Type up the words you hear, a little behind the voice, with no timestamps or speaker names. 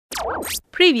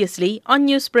Previously on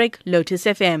Newsbreak, Lotus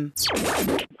FM.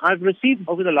 I've received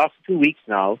over the last 2 weeks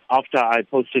now, after I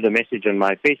posted a message on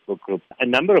my Facebook group, a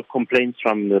number of complaints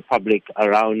from the public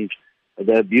around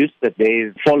the abuse that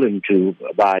they've fallen to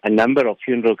by a number of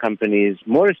funeral companies,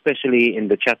 more especially in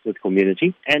the Chatsworth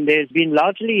community. And there's been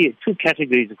largely two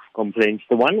categories of complaints.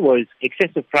 The one was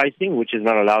excessive pricing, which is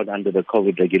not allowed under the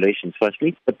COVID regulations,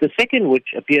 firstly. But the second, which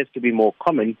appears to be more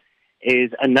common,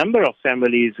 is a number of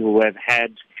families who have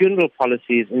had funeral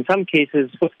policies, in some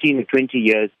cases 15 or 20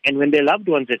 years, and when their loved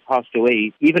ones had passed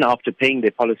away, even after paying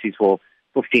their policies for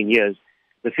 15 years,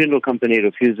 the funeral company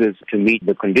refuses to meet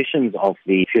the conditions of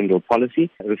the funeral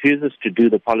policy, refuses to do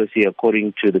the policy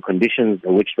according to the conditions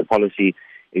which the policy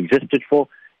existed for,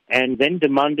 and then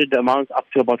demanded amounts up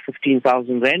to about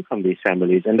 15,000 rand from these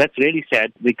families. And that's really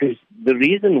sad, because the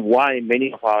reason why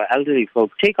many of our elderly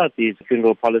folks take out these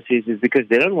funeral policies is because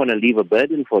they don't want to leave a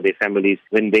burden for their families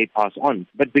when they pass on.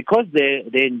 But because they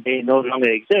no longer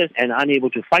exist and unable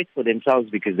to fight for themselves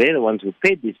because they're the ones who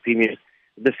paid these premiums,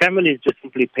 the families just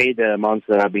simply pay the amounts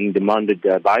that are being demanded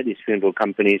by these funeral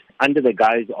companies under the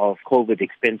guise of COVID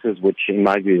expenses, which in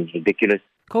my view is ridiculous.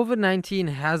 COVID-19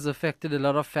 has affected a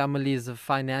lot of families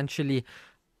financially.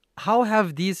 How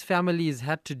have these families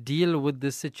had to deal with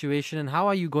this situation, and how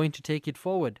are you going to take it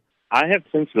forward? I have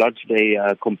since lodged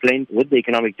a complaint with the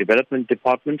Economic Development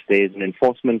Department. There is an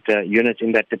enforcement unit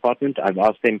in that department. I've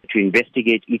asked them to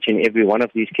investigate each and every one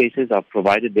of these cases. I've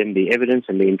provided them the evidence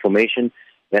and the information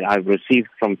that I've received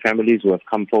from families who have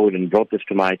come forward and brought this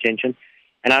to my attention.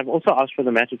 And I've also asked for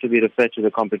the matter to be referred to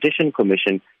the Competition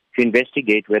Commission to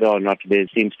investigate whether or not there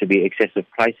seems to be excessive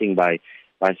pricing by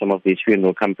some of these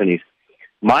funeral companies.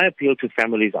 My appeal to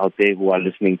families out there who are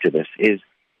listening to this is,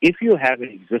 if you have an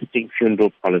existing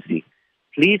funeral policy,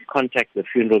 please contact the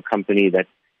funeral company that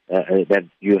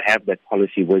you have that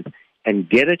policy with and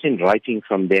get it in writing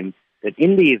from them that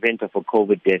in the event of a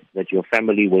COVID death, that your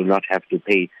family will not have to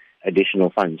pay additional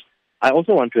funds. I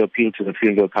also want to appeal to the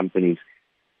funeral companies.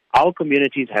 Our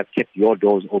communities have kept your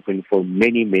doors open for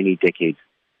many, many decades.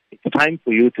 It's time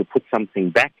for you to put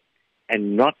something back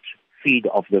and not feed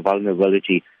off the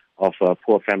vulnerability of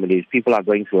poor families. People are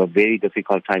going through a very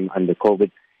difficult time under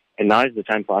COVID, and now is the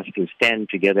time for us to stand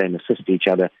together and assist each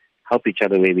other, help each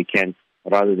other where we can,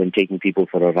 rather than taking people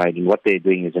for a ride. And what they're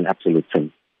doing is an absolute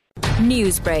sin.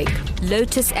 Newsbreak,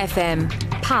 Lotus FM,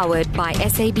 powered by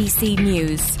SABC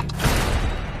News.